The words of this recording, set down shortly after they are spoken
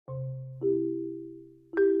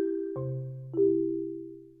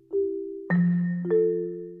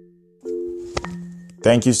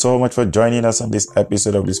Thank you so much for joining us on this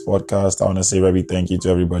episode of this podcast. I want to say very thank you to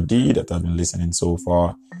everybody that has been listening so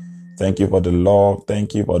far. Thank you for the love.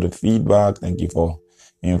 Thank you for the feedback.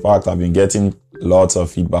 In fact, I've been getting lots of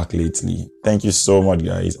feedback lately. Thank you so much,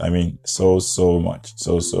 guys. I mean, so much.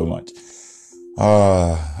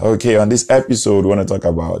 Okay, on this episode, we want to talk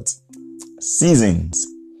about seasons.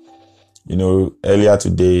 Earlier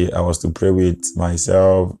today, I was to pray with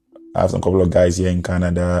myself. I have some couple of guys here in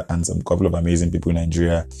Canada and some couple of amazing people in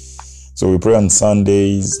Nigeria. So we pray on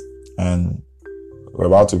Sundays and we're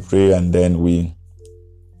about to pray, and then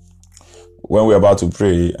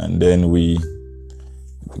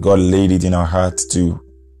God laid it in our heart to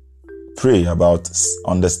pray about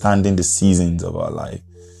understanding the seasons of our life.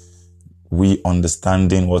 We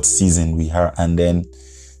understanding what season we are. And then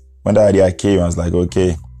when the idea came, I was like,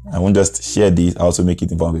 okay, I won't just share this, I also make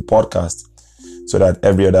it in form of a podcast so that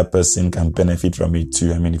every other person can benefit from it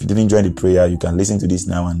too. I mean, if you didn't join the prayer, you can listen to this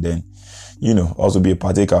now and then, also be a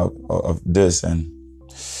partaker of this. And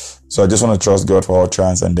so I just want to trust God for all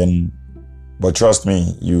chance. But trust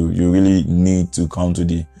me, you really need to come to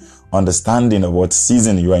the understanding of what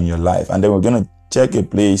season you are in your life. And then we're going to check a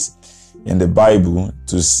place in the Bible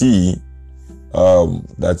to see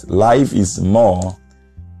that life is more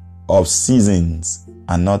of seasons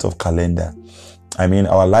and not of calendar. I mean,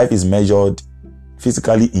 our life is measured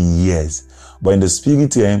physically in years, but in the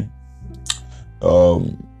spirit realm,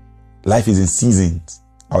 life is in seasons.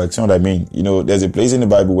 I'll explain what I mean. There's a place in the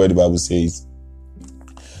Bible where the Bible says,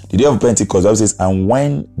 the day of Pentecost, the Bible says, and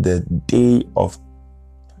when the day of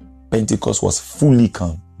Pentecost was fully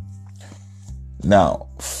come. Now,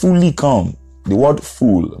 fully come, the word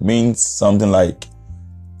full means something like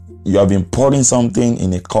you have been pouring something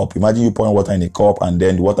in a cup. Imagine you pouring water in a cup and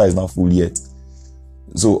then the water is not full yet.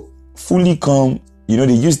 So, fully come,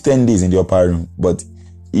 they use 10 days in the upper room. But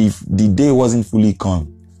if the day wasn't fully come,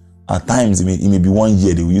 at times it may be 1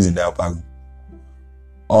 year they will use in the upper room.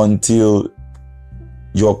 Until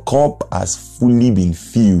your cup has fully been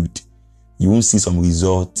filled, you won't see some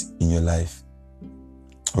result in your life.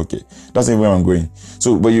 Okay, that's where I'm going.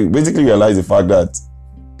 So, but you basically realize the fact that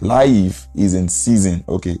life is in season.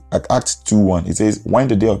 Okay, at Acts 2:1, it says, when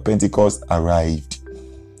the day of Pentecost arrived.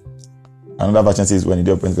 Another version says, when the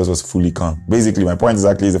day of Pentecost was fully come. Basically, my point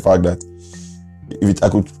exactly is the fact that I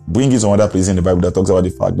could bring you some other places in the Bible that talks about the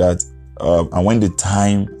fact that, and when the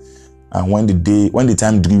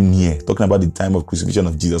time drew near, talking about the time of crucifixion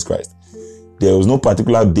of Jesus Christ, there was no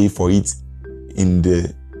particular day for it in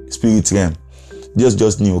the spirit realm.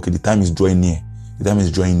 Just knew, okay, the time is drawing near.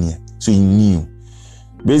 So he knew.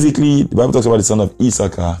 Basically, the Bible talks about the son of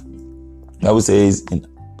Issachar. The Bible says in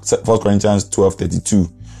 1 Corinthians 12:32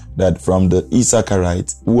 that from the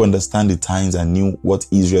Issacharites who understand the times and knew what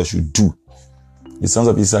Israel should do. The sons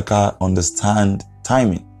of Issachar understand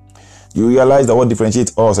timing. You realize that what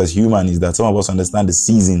differentiates us as humans is that some of us understand the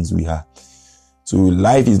seasons we have. So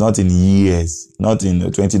life is not in years, not in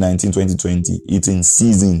 2019, 2020. It's in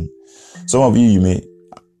season. Some of you may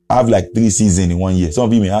have like 3 seasons in 1 year. Some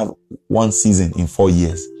of you may have 1 season in 4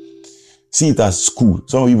 years. See it as school.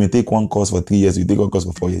 Some of you may take 1 course for 3 years. You take 1 course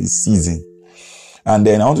for 4 years. It's season. And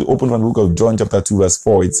then I want to open from the book of John chapter 2 verse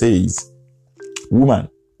 4. It says, woman,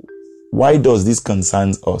 why does this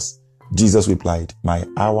concern us? Jesus replied, my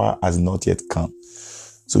hour has not yet come.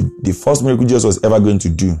 So the first miracle Jesus was ever going to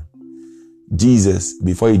do, Jesus,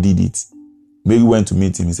 before he did it, Mary went to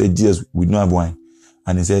meet him. He said, Jesus, we don't have wine.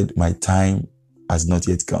 And he said, my time has not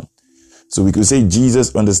yet come. So we could say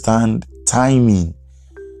Jesus understands timing.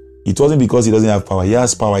 It wasn't because he doesn't have power. He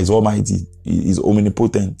has power. He's almighty. He's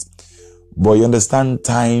omnipotent. But he understands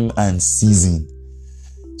time and season.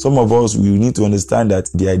 Some of us, we need to understand that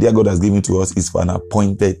the idea God has given to us is for an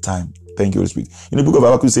appointed time. Thank you, Holy Spirit. In the book of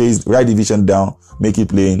Habakkuk says, write the vision down, make it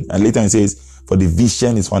plain. And later it says, for the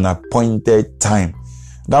vision is for an appointed time.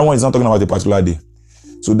 That one is not talking about a particular day.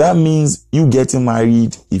 So that means you getting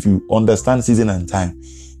married, if you understand season and time,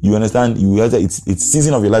 you understand, you realize that it's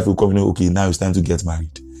season of your life will come, okay, now it's time to get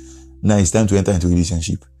married. Now it's time to enter into a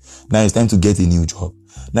relationship. Now it's time to get a new job.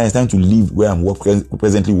 Now it's time to leave where I'm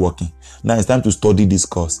presently working. Now it's time to study this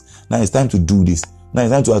course. Now it's time to do this. Now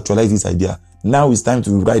it's time to actualize this idea. Now it's time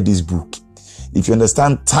to write this book. If you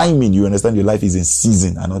understand timing, you understand your life is in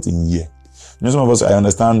season and not in year. Some of us, I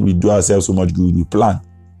understand, we do ourselves so much good. We plan.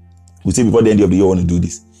 We say before the end of the year, I want to do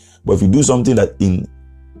this. But if you do something that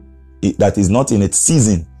is not in its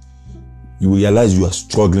season, you will realize you are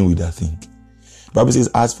struggling with that thing. The Bible says,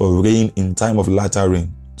 ask for rain in time of latter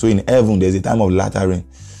rain. So in heaven, there's a time of latter rain.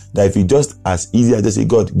 That if you just as easy as just say,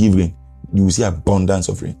 God, give rain, you will see abundance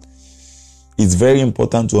of rain. It's very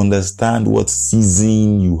important to understand what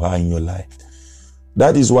season you are in your life.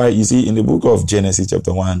 That is why you see in the book of Genesis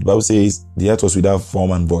chapter 1, the Bible says the earth was without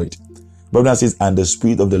form and void. The Bible says, and the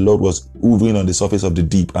Spirit of the Lord was hovering on the surface of the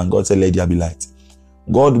deep, and God said, let there be light.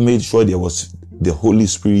 God made sure there was the Holy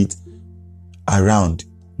Spirit around,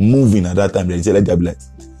 moving at that time. He said, let there be light.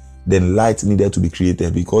 Then light needed to be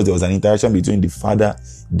created because there was an interaction between the Father,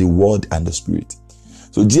 the Word, and the Spirit.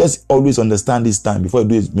 So Jesus always understand this time before he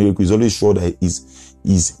do his miracle. He's always sure that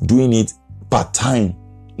he's doing it part time,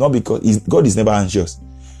 not because God is never anxious.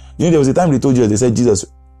 You know, there was a time they told Jesus, they said, Jesus,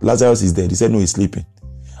 Lazarus is dead. He said, no, he's sleeping.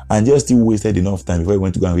 And just still wasted enough time before he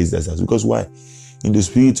went to go and raise Lazarus. Because why? In the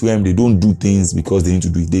spirit realm, they don't do things because they need to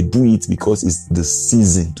do it. They do it because it's the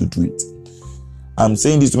season to do it. I'm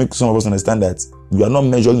saying this to make some of us understand that you are not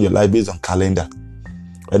measuring your life based on calendar.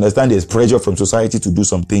 Understand there's pressure from society to do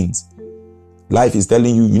some things. Life is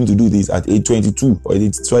telling you need to do this at age 22 or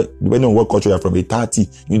age 20, depending on what culture you're from, age 30, you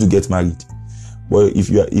need to get married. But if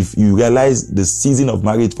you realize the season of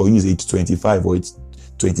marriage for you is age 25 or age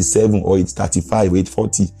 27 or age 35 or age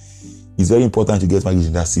 40, it's very important to get married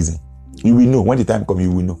in that season. You will know. When the time comes,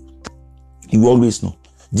 you will know. You will always know.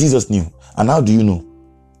 Jesus knew. And how do you know?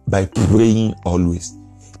 By praying always.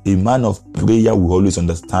 A man of prayer will always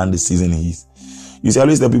understand the season he is. You see, I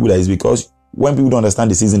always tell people that it's because when people don't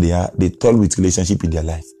understand the season they are, they toil with relationship in their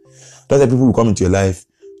life. That's why people will come into your life.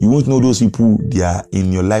 You won't know those people, they are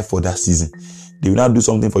in your life for that season. They will not do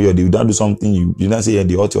something for you. They will not do something. You will not say, yeah,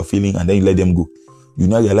 they hurt your feeling and then you let them go. You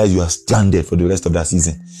will not realize you are stranded for the rest of that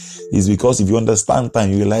season. It's because if you understand time,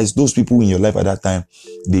 you realize those people in your life at that time,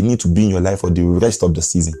 they need to be in your life for the rest of the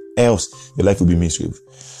season. Else, your life will be miserable.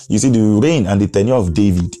 You see, the reign and the tenure of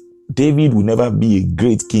David will never be a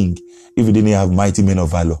great king if he didn't have mighty men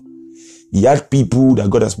of valor. He had people that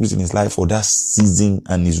God has put in his life for that season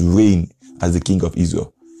and his reign as the king of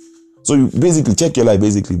Israel. So you basically check your life,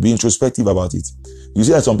 be introspective about it. You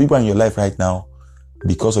see that some people are in your life right now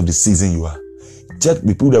because of the season you are. Check the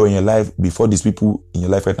people that were in your life before these people in your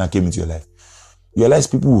life right now came into your life. You realize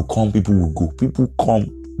people will come, people will go. People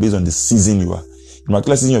come based on the season you are. In a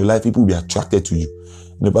particular season of your life, people will be attracted to you.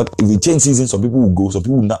 But if you change season, some people will go, some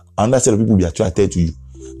people will not, another set of people will be attracted to you,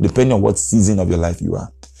 depending on what season of your life you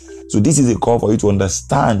are. So this is a call for you to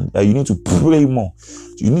understand that you need to pray more.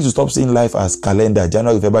 You need to stop seeing life as calendar,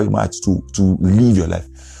 January, February, March to live your life.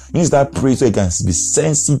 You need to start praying so you can be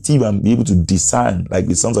sensitive and be able to discern, like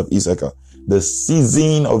the sons of Issachar, the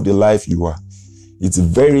season of the life you are. It's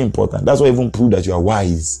very important. That's why I even prove that you are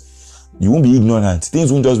wise. You won't be ignorant.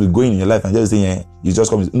 Things won't just be going in your life and just saying, eh, you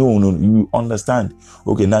just come. No, you understand.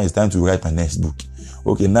 Okay, now it's time to write my next book.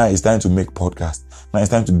 Okay, now it's time to make podcast. Now it's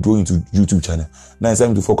time to go into YouTube channel. Now it's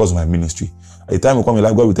time to focus on my ministry. The time will come in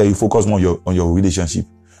life, God will tell you focus more on your relationship.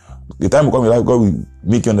 The time will come in life, God will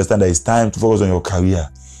make you understand that it's time to focus on your career.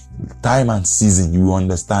 Time and season, you will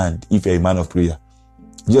understand if you're a man of prayer.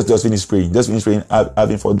 Just finish praying. Just finish praying,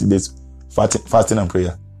 having 40 days fasting and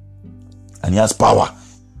prayer. And he has power.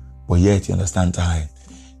 But yet he understands time.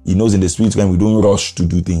 He knows in the spirit when we don't rush to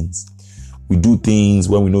do things. We do things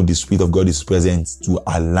when we know the Spirit of God is present to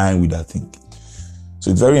align with that thing.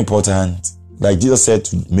 So it's very important. Like Jesus said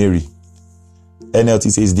to Mary,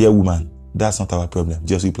 NLT says, dear woman, that's not our problem.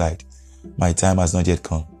 Jesus replied, my time has not yet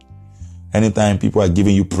come. Anytime people are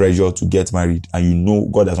giving you pressure to get married and you know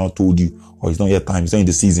God has not told you, or it's not yet time, it's not in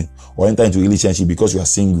the season, or enter into a relationship because you are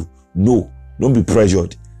single. No, don't be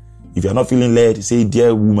pressured. If you're not feeling led, say,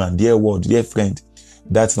 dear woman, dear word, dear friend,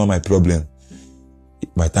 that's not my problem.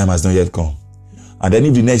 My time has not yet come. And then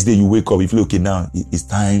if the next day you wake up, you feel okay, now it's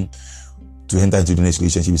time to enter into the next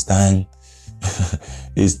relationship. It's time.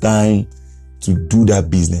 It's time to do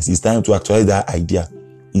that business. It's time to actualize that idea.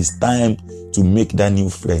 It's time to make that new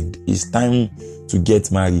friend. It's time to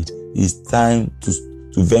get married. It's time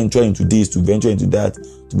to venture into this, to venture into that,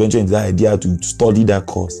 to venture into that idea, to study that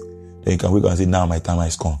course. Then you can wake up and say, now my time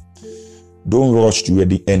has come. Don't rush to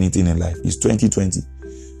anything in life. It's 2020.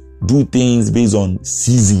 Do things based on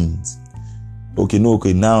seasons. Okay,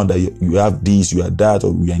 now that you have this, you are that,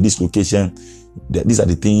 or you are in this location, these are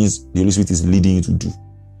the things the Holy Spirit is leading you to do.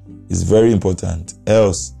 It's very important.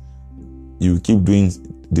 Else, you keep doing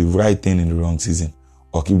the right thing in the wrong season,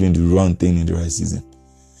 or keep doing the wrong thing in the right season.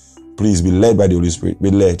 Please be led by the Holy Spirit.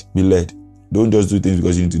 Be led. Don't just do things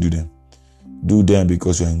because you need to do them. Do them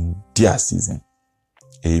because you're in their season.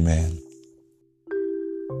 Amen.